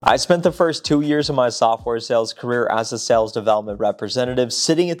I spent the first 2 years of my software sales career as a sales development representative,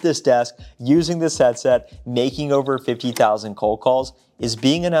 sitting at this desk, using this headset, making over 50,000 cold calls. Is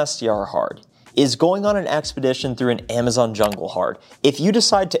being an SDR hard? Is going on an expedition through an Amazon jungle hard? If you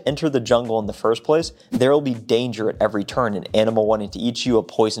decide to enter the jungle in the first place, there will be danger at every turn, an animal wanting to eat you, a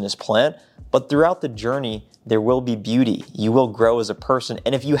poisonous plant. But throughout the journey, there will be beauty. You will grow as a person.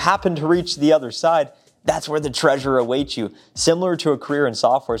 And if you happen to reach the other side, that's where the treasure awaits you. Similar to a career in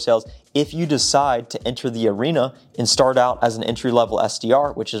software sales, if you decide to enter the arena and start out as an entry-level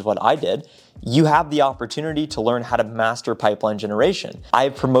SDR, which is what I did, you have the opportunity to learn how to master pipeline generation.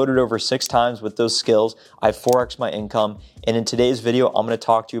 I've promoted over 6 times with those skills. I've 4x my income. And in today's video, I'm going to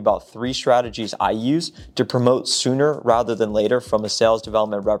talk to you about 3 strategies I use to promote sooner rather than later from a sales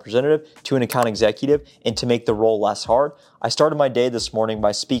development representative to an account executive and to make the role less hard. I started my day this morning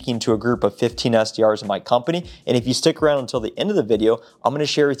by speaking to a group of 15 SDRs in my company. And if you stick around until the end of the video, I'm going to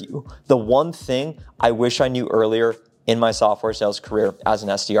share with you the one thing I wish I knew earlier in my software sales career as an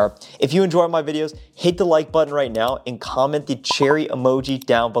SDR. If you enjoy my videos, hit the like button right now and comment the cherry emoji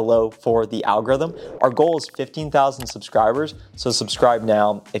down below for the algorithm. Our goal is 15,000 subscribers, so subscribe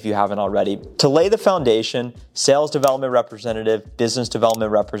now if you haven't already. To lay the foundation, sales development representative, business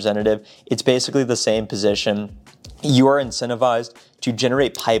development representative, it's basically the same position. You are incentivized to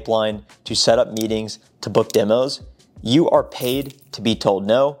generate pipeline, to set up meetings, to book demos. You are paid to be told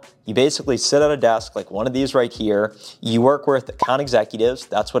no. You basically sit at a desk like one of these right here. You work with account executives.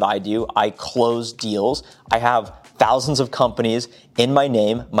 That's what I do. I close deals. I have thousands of companies in my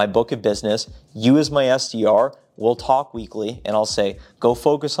name, my book of business. You as my SDR, we'll talk weekly and I'll say, go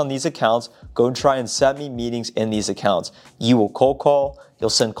focus on these accounts. Go and try and set me meetings in these accounts. You will cold call. You'll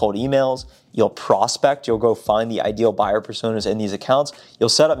send cold emails. You'll prospect. You'll go find the ideal buyer personas in these accounts. You'll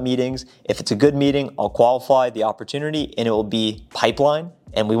set up meetings. If it's a good meeting, I'll qualify the opportunity and it will be pipeline.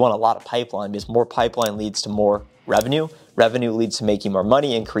 And we want a lot of pipeline because more pipeline leads to more revenue. Revenue leads to making more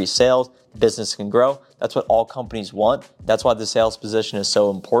money, increase sales, business can grow. That's what all companies want. That's why the sales position is so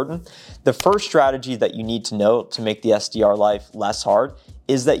important. The first strategy that you need to know to make the SDR life less hard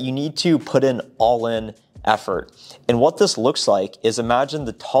is that you need to put in all-in effort. And what this looks like is imagine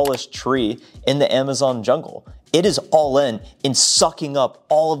the tallest tree in the Amazon jungle. It is all in sucking up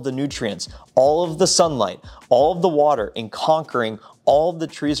all of the nutrients, all of the sunlight, all of the water, and conquering all of the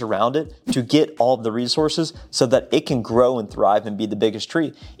trees around it to get all of the resources so that it can grow and thrive and be the biggest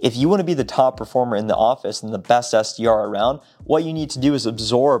tree. If you want to be the top performer in the office and the best SDR around, what you need to do is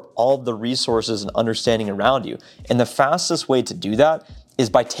absorb all of the resources and understanding around you. And the fastest way to do that is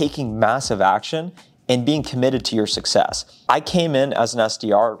by taking massive action and being committed to your success. I came in as an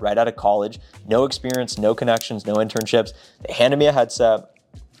SDR right out of college, no experience, no connections, no internships. They handed me a headset,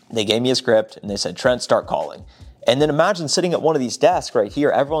 they gave me a script, and they said, Trent, start calling. And then imagine sitting at one of these desks right here,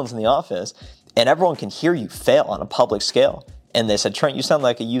 everyone's in the office, and everyone can hear you fail on a public scale. And they said, Trent, you sound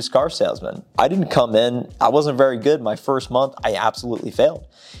like a used car salesman. I didn't come in, I wasn't very good. My first month, I absolutely failed.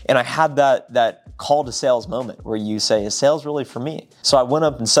 And I had that call to sales moment where you say, is sales really for me? So I went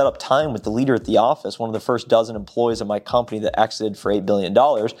up and set up time with the leader at the office, one of the first dozen employees of my company that exited for $8 billion.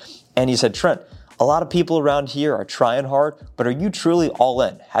 And he said, Trent, a lot of people around here are trying hard, but are you truly all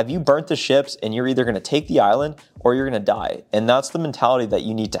in? Have you burnt the ships and you're either going to take the island or you're going to die? And that's the mentality that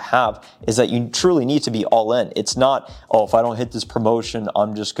you need to have, is that you truly need to be all in. It's not, oh, if I don't hit this promotion,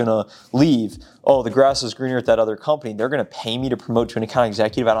 I'm just going to leave. Oh, the grass is greener at that other company. They're going to pay me to promote to an account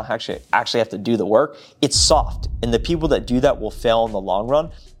executive. I don't actually have to do the work. It's soft. And the people that do that will fail in the long run.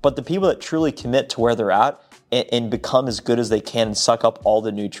 But the people that truly commit to where they're at and become as good as they can and suck up all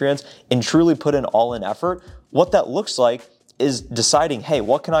the nutrients and truly put in all in effort, what that looks like is deciding, hey,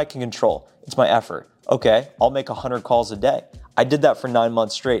 what can I control? It's my effort. Okay, I'll make 100 calls a day. I did that for 9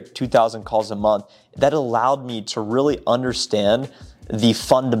 months straight, 2,000 calls a month. That allowed me to really understand the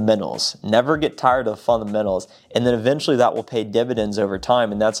fundamentals, never get tired of fundamentals. And then eventually that will pay dividends over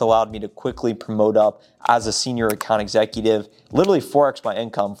time. And that's allowed me to quickly promote up as a senior account executive, literally 4x my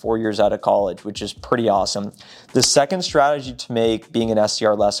income 4 years out of college, which is pretty awesome. The second strategy to make being an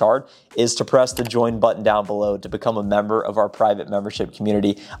SDR less hard is to press the join button down below to become a member of our private membership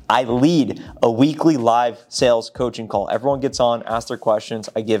community. I lead a weekly live sales coaching call. Everyone gets on, asks their questions.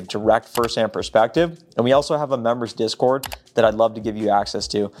 I give direct first-hand perspective. And we also have a members Discord that I'd love to give you access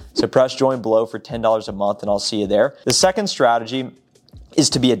to. So press join below for $10 a month and I'll see you there. The second strategy is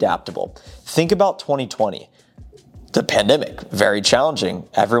to be adaptable. Think about 2020. The pandemic, very challenging.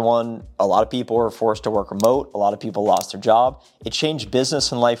 A lot of people were forced to work remote. A lot of people lost their job. It changed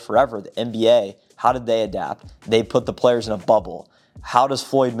business and life forever. The NBA, how did they adapt? They put the players in a bubble. How does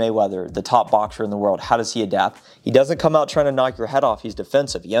Floyd Mayweather, the top boxer in the world, how does he adapt? He doesn't come out trying to knock your head off. He's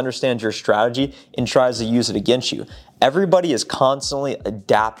defensive. He understands your strategy and tries to use it against you. Everybody is constantly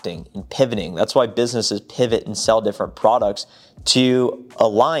adapting and pivoting. That's why businesses pivot and sell different products to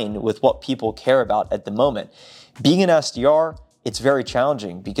align with what people care about at the moment. Being an SDR, it's very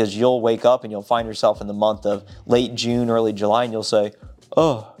challenging because you'll wake up and you'll find yourself in the month of late June, early July, and you'll say,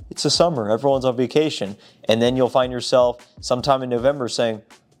 oh, it's the summer, everyone's on vacation. And then you'll find yourself sometime in November saying,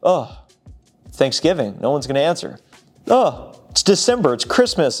 oh, Thanksgiving, no one's gonna answer. Oh, it's December, it's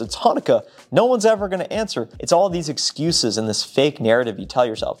Christmas, it's Hanukkah. No one's ever gonna answer. It's all these excuses and this fake narrative you tell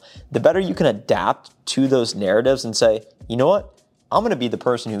yourself. The better you can adapt to those narratives and say, you know what? I'm gonna be the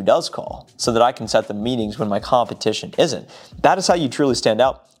person who does call so that I can set the meetings when my competition isn't. That is how you truly stand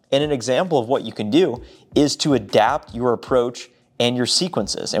out. And an example of what you can do is to adapt your approach and your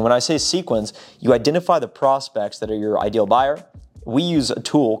sequences. And when I say sequence, you identify the prospects that are your ideal buyer. We use a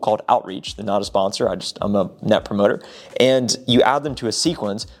tool called Outreach. They're not a sponsor. I'm a net promoter. And you add them to a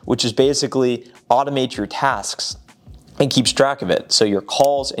sequence, which is basically automate your tasks and keeps track of it. So your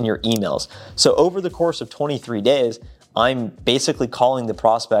calls and your emails. So over the course of 23 days, I'm basically calling the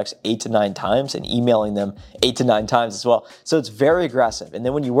prospects 8 to 9 times and emailing them 8 to 9 times as well. So it's very aggressive. And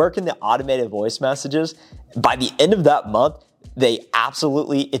then when you work in the automated voice messages, by the end of that month,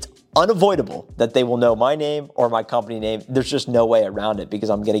 it's unavoidable that they will know my name or my company name. There's just no way around it because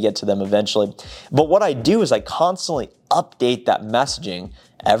I'm going to get to them eventually. But what I do is I constantly update that messaging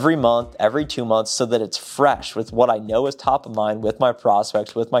every month, every 2 months, so that it's fresh with what I know is top of mind with my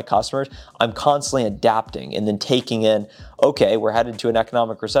prospects, with my customers. I'm constantly adapting and then taking in, okay, we're headed to an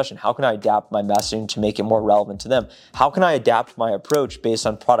economic recession. How can I adapt my messaging to make it more relevant to them? How can I adapt my approach based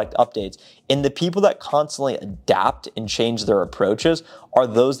on product updates? And the people that constantly adapt and change their approaches are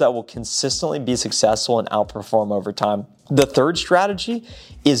those that will consistently be successful and outperform over time. The third strategy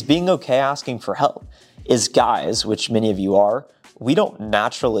is being okay asking for help. Is guys, which many of you are, we don't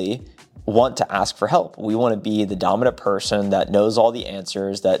naturally want to ask for help. We want to be the dominant person that knows all the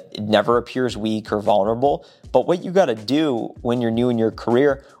answers, that never appears weak or vulnerable. But what you got to do when you're new in your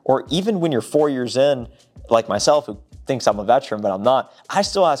career, or even when you're 4 years in, like myself, who thinks I'm a veteran, but I'm not, I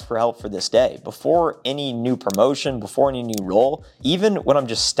still ask for help for this day. Before any new promotion, before any new role, even when I'm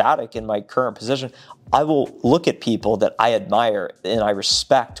just static in my current position, I will look at people that I admire and I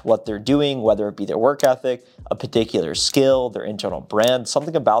respect what they're doing, whether it be their work ethic, a particular skill, their internal brand,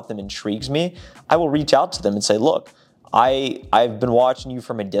 something about them intrigues me. I will reach out to them and say, look, I've been watching you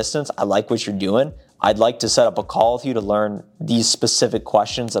from a distance. I like what you're doing. I'd like to set up a call with you to learn these specific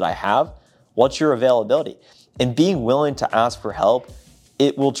questions that I have. What's your availability? And being willing to ask for help,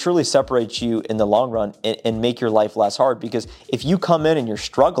 it will truly separate you in the long run and make your life less hard. Because if you come in and you're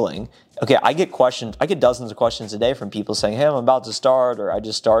struggling, okay, I get dozens of questions a day from people saying, hey, I'm about to start, or I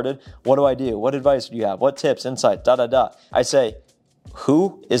just started. What do I do? What advice do you have? What tips, insights, I say,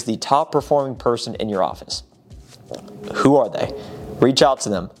 who is the top performing person in your office? Who are they? Reach out to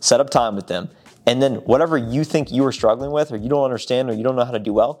them, set up time with them. And then whatever you think you are struggling with, or you don't understand, or you don't know how to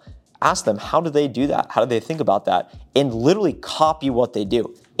do well, ask them, how do they do that? How do they think about that? And literally copy what they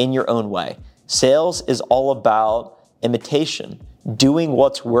do in your own way. Sales is all about imitation, doing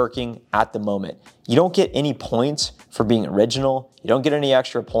what's working at the moment. You don't get any points for being original. You don't get any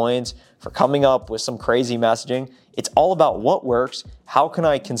extra points for coming up with some crazy messaging. It's all about what works. How can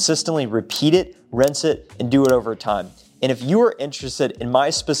I consistently repeat it, rinse it, and do it over time? And if you are interested in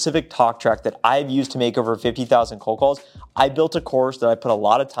my specific talk track that I've used to make over 50,000 cold calls, I built a course that I put a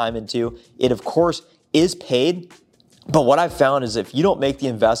lot of time into. It, of course, is paid. But what I've found is if you don't make the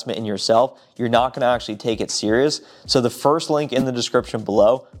investment in yourself, you're not going to actually take it serious. So the first link in the description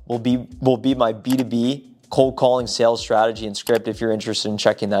below will be my B2B cold calling sales strategy and script if you're interested in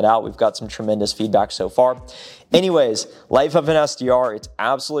checking that out. We've got some tremendous feedback so far. Anyways, life of an SDR, it's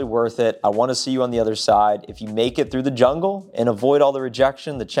absolutely worth it. I want to see you on the other side. If you make it through the jungle and avoid all the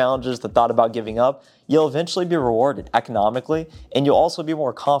rejection, the challenges, the thought about giving up, you'll eventually be rewarded economically, and you'll also be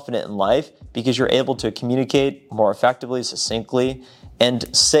more confident in life because you're able to communicate more effectively, succinctly,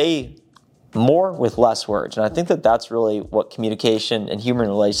 and say more with less words. And I think that that's really what communication and human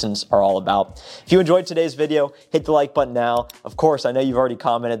relations are all about. If you enjoyed today's video, hit the like button now. Of course, I know you've already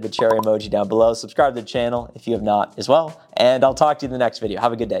commented the cherry emoji down below. Subscribe to the channel if you have not as well. And I'll talk to you in the next video.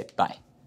 Have a good day. Bye.